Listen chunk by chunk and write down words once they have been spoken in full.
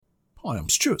Hi, I'm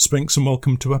Stuart Spinks and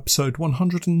welcome to episode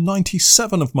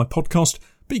 197 of my podcast,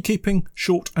 Beekeeping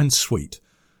Short and Sweet.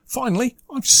 Finally,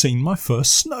 I've seen my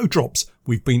first snowdrops.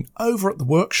 We've been over at the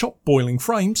workshop boiling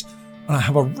frames and I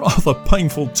have a rather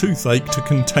painful toothache to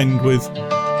contend with.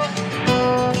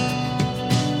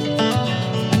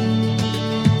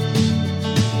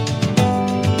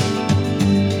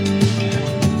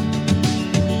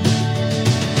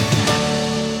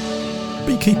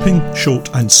 Beekeeping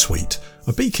Short and Sweet.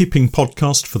 A beekeeping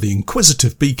podcast for the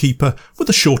inquisitive beekeeper with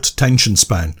a short attention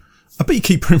span. A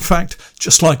beekeeper, in fact,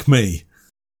 just like me.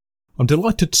 I'm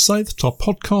delighted to say that our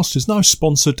podcast is now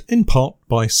sponsored in part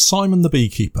by Simon the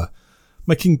Beekeeper.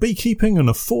 Making beekeeping an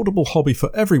affordable hobby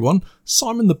for everyone,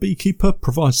 Simon the Beekeeper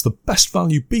provides the best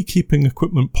value beekeeping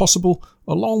equipment possible,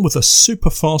 along with a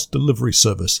super fast delivery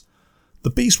service.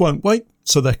 The bees won't wait,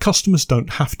 so their customers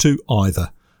don't have to either.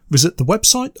 Visit the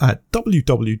website at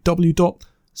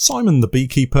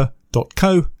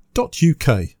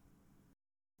www.simonthebeekeeper.co.uk.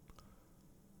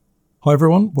 Hi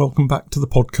everyone, welcome back to the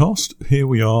podcast. Here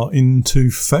we are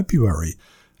into February,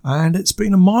 and it's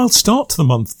been a mild start to the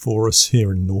month for us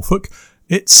here in Norfolk.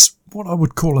 It's what I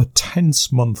would call a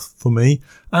tense month for me,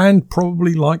 and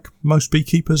probably like most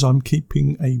beekeepers, I'm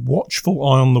keeping a watchful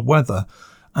eye on the weather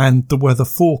and the weather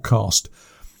forecast.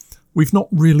 We've not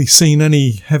really seen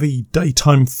any heavy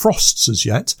daytime frosts as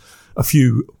yet, a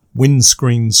few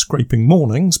windscreen scraping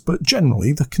mornings, but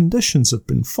generally the conditions have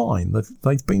been fine.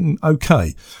 They've been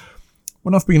okay.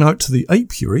 When I've been out to the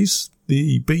apiaries,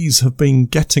 the bees have been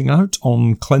getting out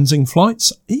on cleansing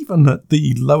flights, even at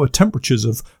the lower temperatures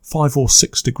of 5 or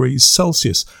 6 degrees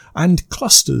Celsius, and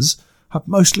clusters have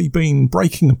mostly been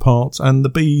breaking apart and the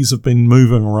bees have been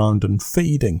moving around and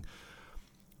feeding.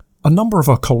 A number of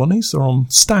our colonies are on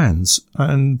stands,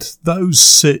 and those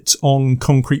sit on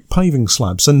concrete paving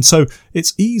slabs, and so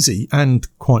it's easy and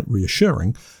quite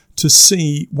reassuring to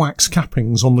see wax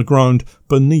cappings on the ground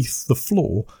beneath the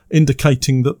floor,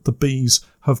 indicating that the bees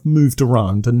have moved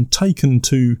around and taken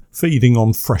to feeding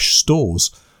on fresh stores.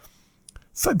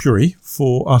 February,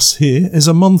 for us here, is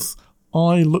a month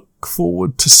I look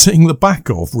forward to seeing the back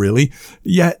of, really,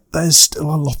 yet there's still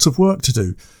a lot of work to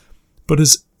do. But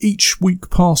as each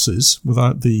week passes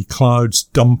without the clouds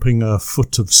dumping a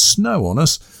foot of snow on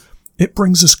us, it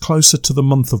brings us closer to the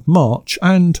month of March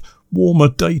and warmer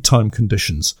daytime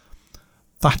conditions.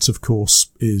 That, of course,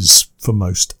 is for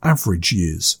most average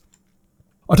years.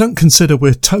 I don't consider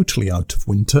we're totally out of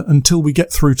winter until we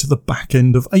get through to the back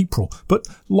end of April, but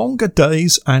longer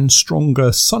days and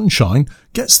stronger sunshine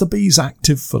gets the bees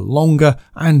active for longer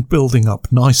and building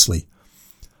up nicely.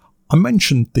 I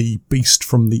mentioned the beast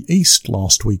from the east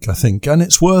last week, I think, and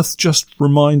it's worth just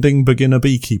reminding beginner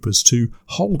beekeepers to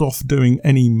hold off doing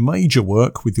any major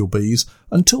work with your bees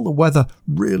until the weather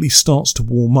really starts to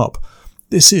warm up.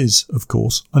 This is, of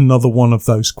course, another one of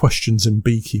those questions in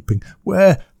beekeeping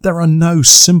where there are no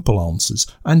simple answers,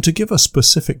 and to give a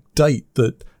specific date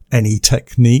that any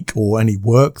technique or any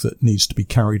work that needs to be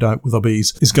carried out with our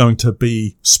bees is going to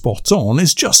be spot on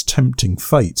is just tempting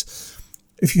fate.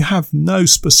 If you have no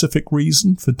specific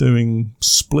reason for doing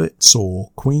splits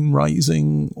or queen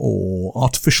raising or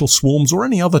artificial swarms or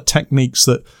any other techniques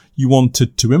that you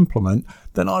wanted to implement,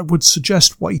 then I would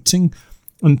suggest waiting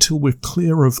until we're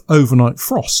clear of overnight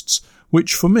frosts,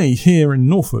 which for me here in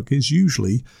Norfolk is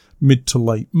usually mid to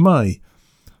late May.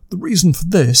 The reason for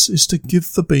this is to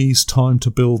give the bees time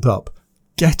to build up,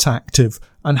 get active,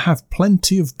 and have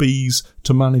plenty of bees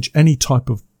to manage any type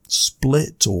of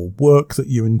split or work that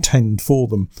you intend for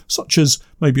them, such as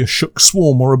maybe a shook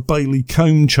swarm or a Bailey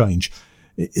comb change.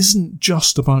 It isn't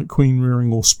just about queen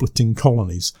rearing or splitting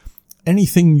colonies.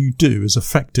 Anything you do is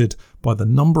affected by the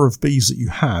number of bees that you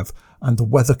have and the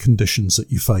weather conditions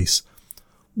that you face.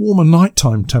 Warmer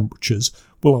nighttime temperatures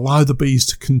will allow the bees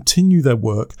to continue their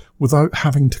work without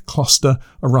having to cluster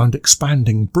around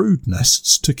expanding brood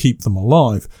nests to keep them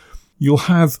alive. You'll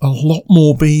have a lot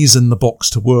more bees in the box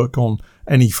to work on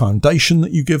any foundation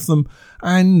that you give them,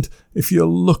 and if you're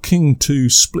looking to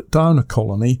split down a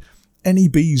colony, any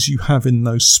bees you have in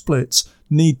those splits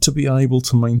need to be able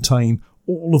to maintain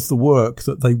all of the work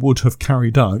that they would have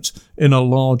carried out in a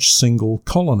large single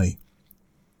colony.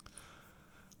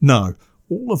 Now,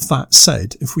 all of that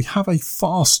said, if we have a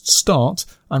fast start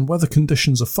and weather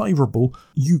conditions are favourable,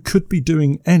 you could be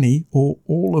doing any or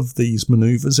all of these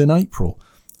manoeuvres in April.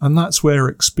 And that's where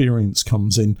experience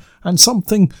comes in, and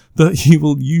something that you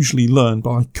will usually learn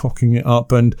by cocking it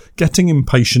up and getting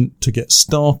impatient to get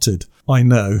started. I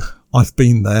know, I've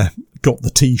been there, got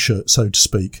the t-shirt so to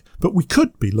speak, but we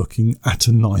could be looking at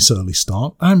a nice early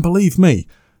start, and believe me,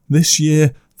 this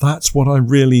year that's what I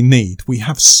really need. We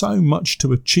have so much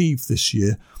to achieve this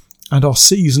year, and our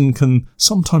season can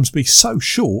sometimes be so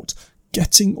short,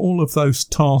 getting all of those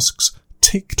tasks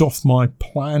ticked off my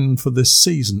plan for this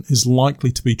season is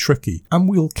likely to be tricky, and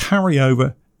we'll carry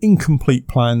over incomplete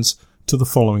plans to the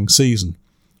following season.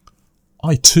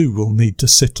 I too will need to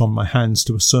sit on my hands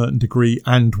to a certain degree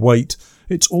and wait.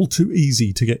 It's all too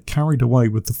easy to get carried away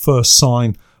with the first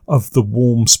sign of the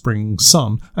warm spring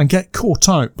sun and get caught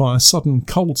out by a sudden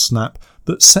cold snap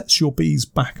that sets your bees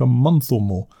back a month or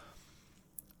more.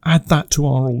 Add that to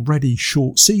our already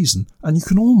short season and you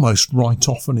can almost write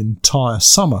off an entire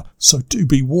summer, so do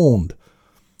be warned.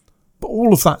 But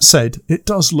all of that said, it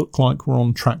does look like we're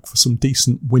on track for some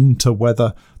decent winter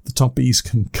weather that our bees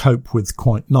can cope with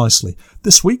quite nicely.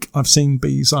 This week I've seen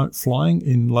bees out flying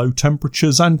in low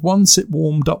temperatures, and once it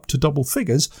warmed up to double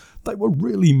figures, they were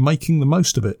really making the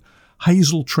most of it.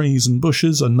 Hazel trees and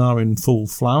bushes are now in full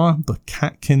flower, the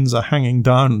catkins are hanging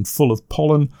down and full of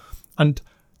pollen, and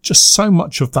just so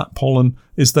much of that pollen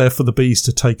is there for the bees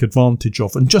to take advantage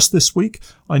of. And just this week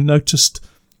I noticed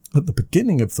at the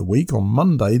beginning of the week on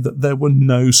Monday that there were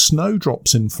no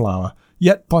snowdrops in flower,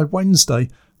 yet by Wednesday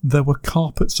there were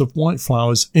carpets of white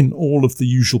flowers in all of the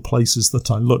usual places that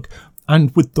I look,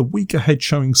 and with the week ahead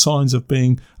showing signs of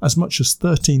being as much as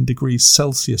 13 degrees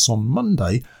Celsius on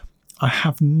Monday, I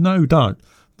have no doubt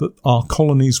that our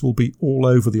colonies will be all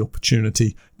over the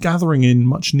opportunity, gathering in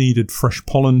much needed fresh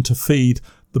pollen to feed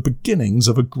the beginnings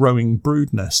of a growing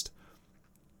brood nest.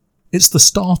 It's the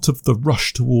start of the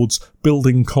rush towards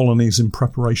building colonies in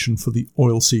preparation for the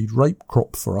oilseed rape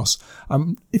crop for us.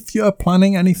 If you're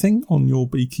planning anything on your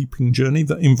beekeeping journey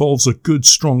that involves a good,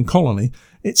 strong colony,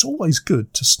 it's always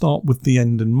good to start with the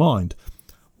end in mind.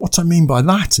 What I mean by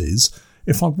that is,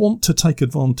 if I want to take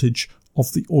advantage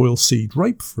of the oilseed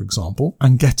rape, for example,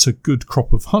 and get a good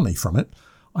crop of honey from it,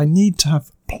 I need to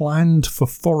have planned for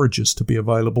foragers to be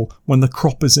available when the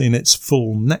crop is in its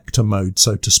full nectar mode,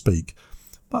 so to speak.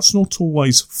 That's not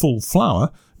always full flower,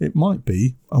 it might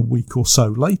be a week or so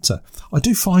later. I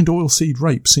do find oilseed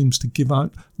rape seems to give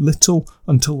out little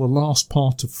until the last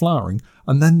part of flowering,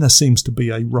 and then there seems to be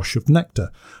a rush of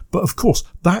nectar. But of course,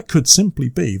 that could simply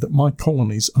be that my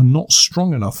colonies are not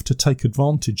strong enough to take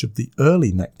advantage of the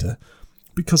early nectar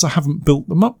because I haven't built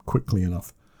them up quickly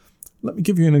enough. Let me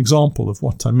give you an example of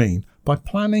what I mean. By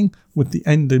planning with the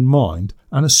end in mind,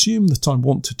 and assume that I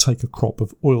want to take a crop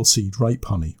of oilseed rape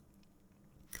honey.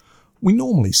 We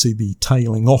normally see the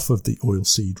tailing off of the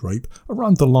oilseed rape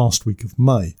around the last week of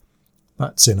May.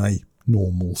 That's in a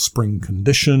normal spring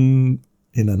condition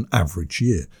in an average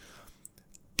year.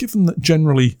 Given that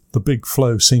generally the big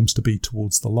flow seems to be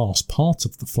towards the last part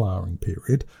of the flowering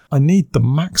period, I need the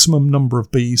maximum number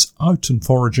of bees out and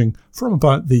foraging from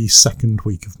about the second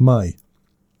week of May.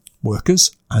 Workers,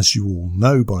 as you all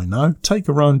know by now, take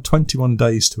around 21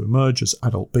 days to emerge as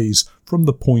adult bees from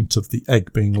the point of the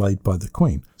egg being laid by the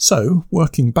queen. So,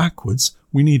 working backwards,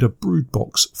 we need a brood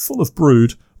box full of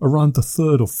brood around the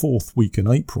third or fourth week in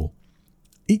April.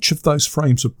 Each of those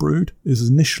frames of brood is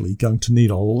initially going to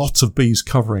need a lot of bees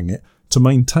covering it to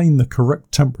maintain the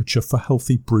correct temperature for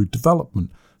healthy brood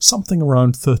development, something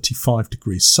around 35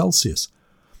 degrees Celsius.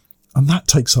 And that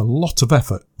takes a lot of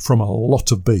effort from a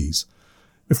lot of bees.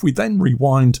 If we then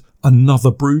rewind another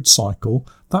brood cycle,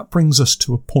 that brings us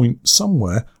to a point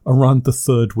somewhere around the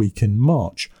third week in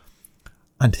March.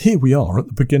 And here we are at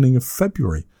the beginning of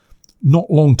February.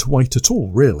 Not long to wait at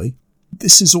all, really.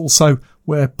 This is also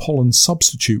where pollen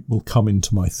substitute will come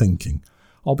into my thinking.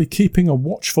 I'll be keeping a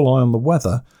watchful eye on the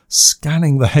weather,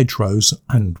 scanning the hedgerows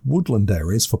and woodland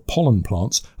areas for pollen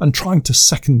plants, and trying to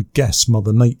second guess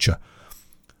Mother Nature.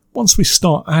 Once we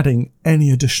start adding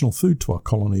any additional food to our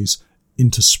colonies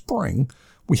into spring,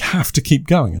 we have to keep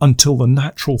going until the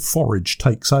natural forage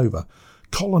takes over.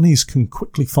 Colonies can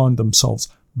quickly find themselves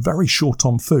very short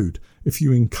on food if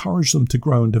you encourage them to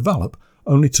grow and develop,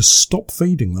 only to stop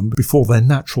feeding them before their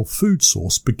natural food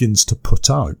source begins to put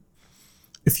out.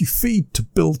 If you feed to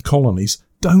build colonies,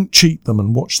 don't cheat them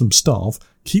and watch them starve.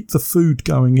 Keep the food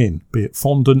going in, be it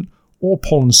fondant or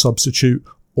pollen substitute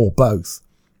or both.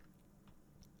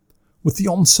 With the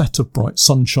onset of bright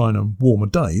sunshine and warmer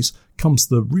days comes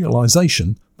the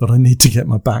realisation that I need to get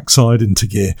my backside into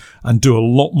gear and do a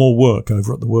lot more work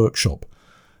over at the workshop.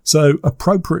 So,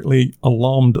 appropriately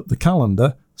alarmed at the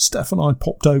calendar, Steph and I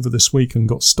popped over this week and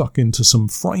got stuck into some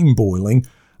frame boiling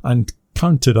and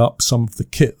counted up some of the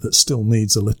kit that still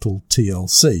needs a little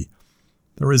TLC.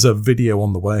 There is a video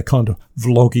on the way, a kind of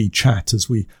vloggy chat as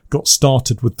we got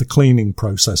started with the cleaning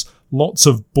process. Lots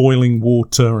of boiling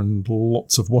water and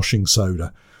lots of washing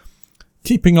soda.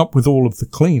 Keeping up with all of the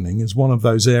cleaning is one of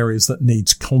those areas that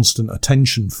needs constant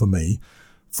attention for me.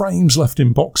 Frames left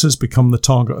in boxes become the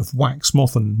target of wax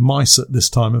moth and mice at this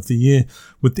time of the year,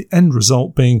 with the end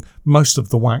result being most of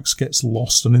the wax gets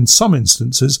lost, and in some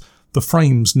instances the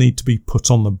frames need to be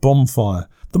put on the bonfire.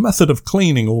 The method of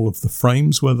cleaning all of the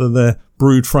frames, whether they're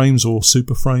brood frames or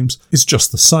super frames, is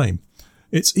just the same.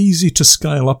 It's easy to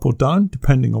scale up or down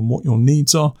depending on what your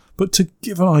needs are, but to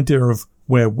give an idea of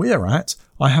where we're at,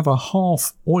 I have a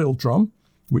half oil drum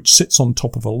which sits on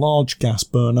top of a large gas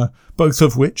burner, both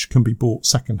of which can be bought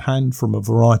second-hand from a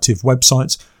variety of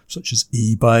websites such as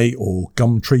eBay or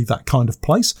Gumtree, that kind of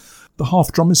place. The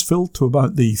half drum is filled to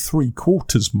about the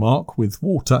 3/4 mark with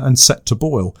water and set to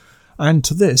boil, and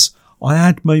to this I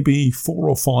add maybe 4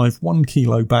 or 5 1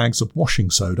 kilo bags of washing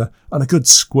soda and a good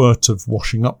squirt of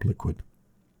washing up liquid.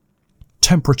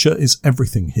 Temperature is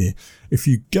everything here. If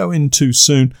you go in too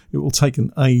soon, it will take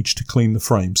an age to clean the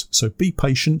frames, so be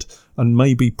patient and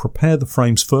maybe prepare the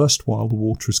frames first while the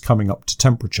water is coming up to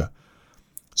temperature.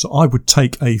 So I would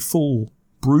take a full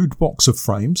brood box of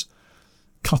frames,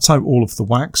 cut out all of the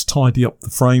wax, tidy up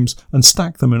the frames and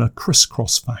stack them in a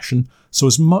crisscross fashion so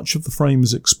as much of the frame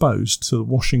is exposed to the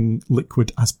washing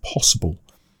liquid as possible.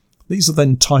 These are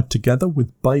then tied together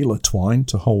with baler twine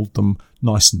to hold them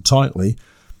nice and tightly,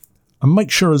 and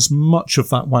make sure as much of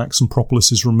that wax and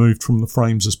propolis is removed from the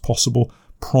frames as possible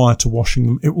prior to washing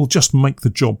them. It will just make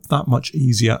the job that much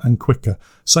easier and quicker,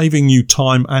 saving you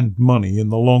time and money in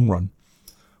the long run.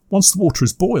 Once the water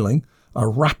is boiling, a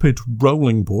rapid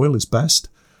rolling boil is best.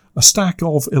 A stack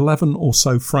of 11 or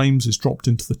so frames is dropped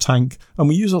into the tank, and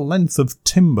we use a length of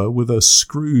timber with a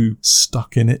screw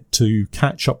stuck in it to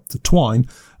catch up the twine,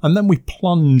 and then we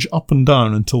plunge up and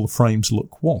down until the frames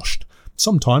look washed.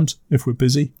 Sometimes, if we're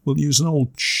busy, we'll use an old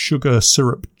sugar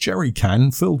syrup jerry can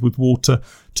filled with water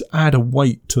to add a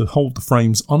weight to hold the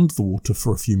frames under the water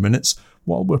for a few minutes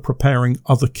while we're preparing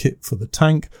other kit for the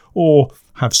tank or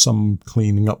have some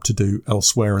cleaning up to do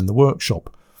elsewhere in the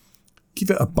workshop. Give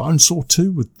it a bounce or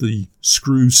two with the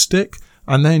screw stick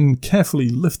and then carefully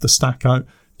lift the stack out,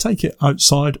 take it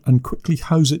outside and quickly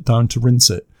hose it down to rinse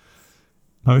it.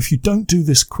 Now, if you don't do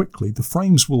this quickly, the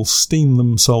frames will steam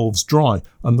themselves dry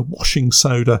and the washing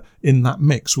soda in that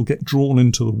mix will get drawn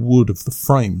into the wood of the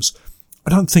frames. I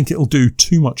don't think it'll do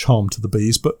too much harm to the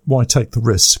bees, but why take the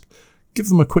risk? Give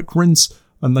them a quick rinse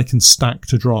and they can stack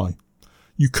to dry.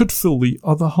 You could fill the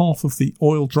other half of the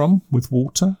oil drum with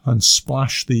water and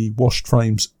splash the washed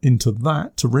frames into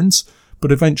that to rinse,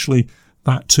 but eventually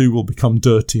that too will become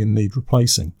dirty and need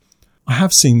replacing. I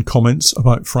have seen comments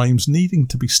about frames needing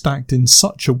to be stacked in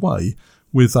such a way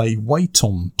with a weight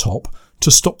on top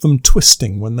to stop them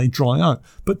twisting when they dry out.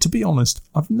 But to be honest,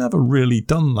 I've never really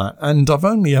done that, and I've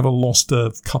only ever lost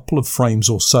a couple of frames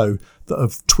or so that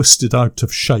have twisted out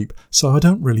of shape, so I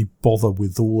don't really bother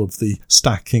with all of the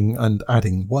stacking and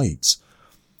adding weights.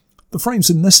 The frames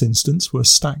in this instance were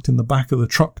stacked in the back of the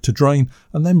truck to drain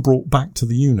and then brought back to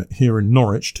the unit here in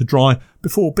Norwich to dry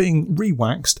before being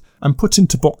re-waxed and put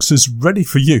into boxes ready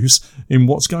for use in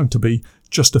what's going to be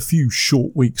just a few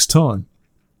short weeks' time.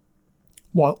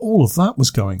 While all of that was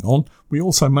going on, we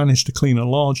also managed to clean a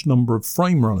large number of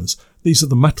frame runners. These are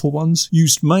the metal ones,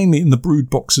 used mainly in the brood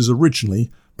boxes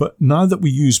originally, but now that we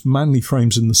use Manley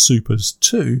frames in the supers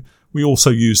too, we also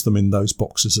use them in those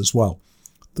boxes as well.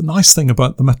 The nice thing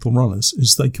about the metal runners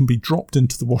is they can be dropped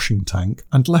into the washing tank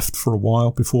and left for a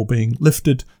while before being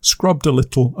lifted, scrubbed a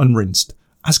little and rinsed.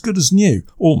 As good as new,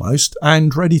 almost,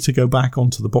 and ready to go back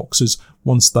onto the boxes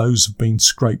once those have been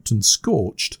scraped and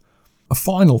scorched. A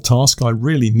final task I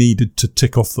really needed to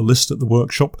tick off the list at the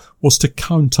workshop was to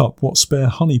count up what spare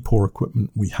honey pour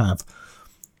equipment we have.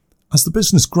 As the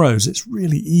business grows, it's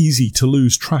really easy to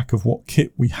lose track of what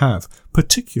kit we have,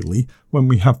 particularly when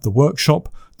we have the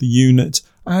workshop, the unit,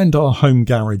 and our home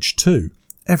garage too.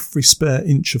 Every spare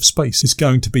inch of space is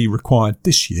going to be required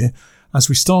this year as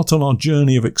we start on our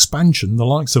journey of expansion, the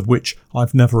likes of which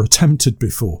I've never attempted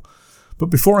before. But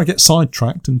before I get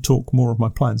sidetracked and talk more of my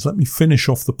plans, let me finish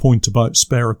off the point about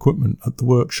spare equipment at the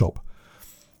workshop.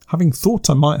 Having thought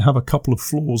I might have a couple of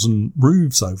floors and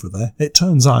roofs over there, it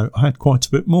turns out I had quite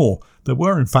a bit more. There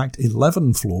were in fact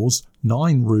 11 floors,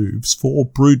 9 roofs, 4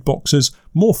 brood boxes,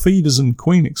 more feeders and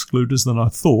queen excluders than I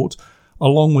thought,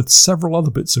 along with several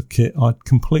other bits of kit I'd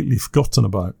completely forgotten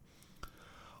about.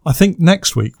 I think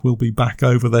next week we'll be back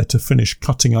over there to finish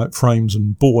cutting out frames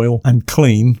and boil and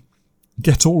clean,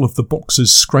 get all of the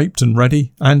boxes scraped and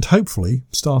ready, and hopefully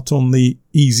start on the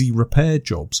easy repair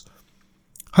jobs.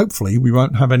 Hopefully we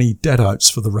won't have any dead-outs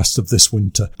for the rest of this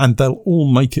winter, and they'll all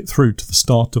make it through to the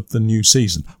start of the new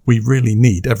season. We really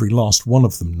need every last one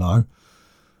of them now.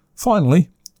 Finally,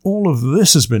 all of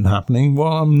this has been happening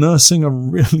while I'm nursing a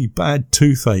really bad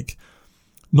toothache.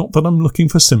 Not that I'm looking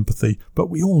for sympathy, but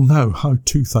we all know how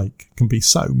toothache can be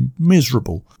so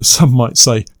miserable. Some might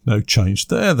say, no change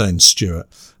there then, Stuart.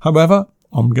 However,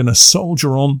 I'm going to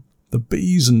soldier on. The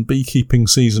bees and beekeeping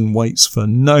season waits for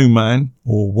no man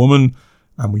or woman,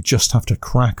 and we just have to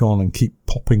crack on and keep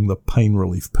popping the pain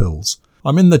relief pills.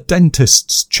 I'm in the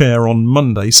dentist's chair on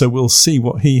Monday, so we'll see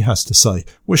what he has to say.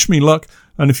 Wish me luck,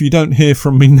 and if you don't hear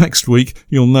from me next week,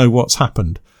 you'll know what's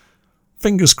happened.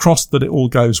 Fingers crossed that it all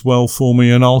goes well for me,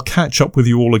 and I'll catch up with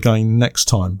you all again next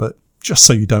time. But just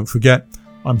so you don't forget,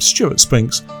 I'm Stuart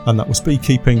Spinks, and that was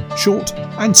Beekeeping Short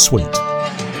and Sweet.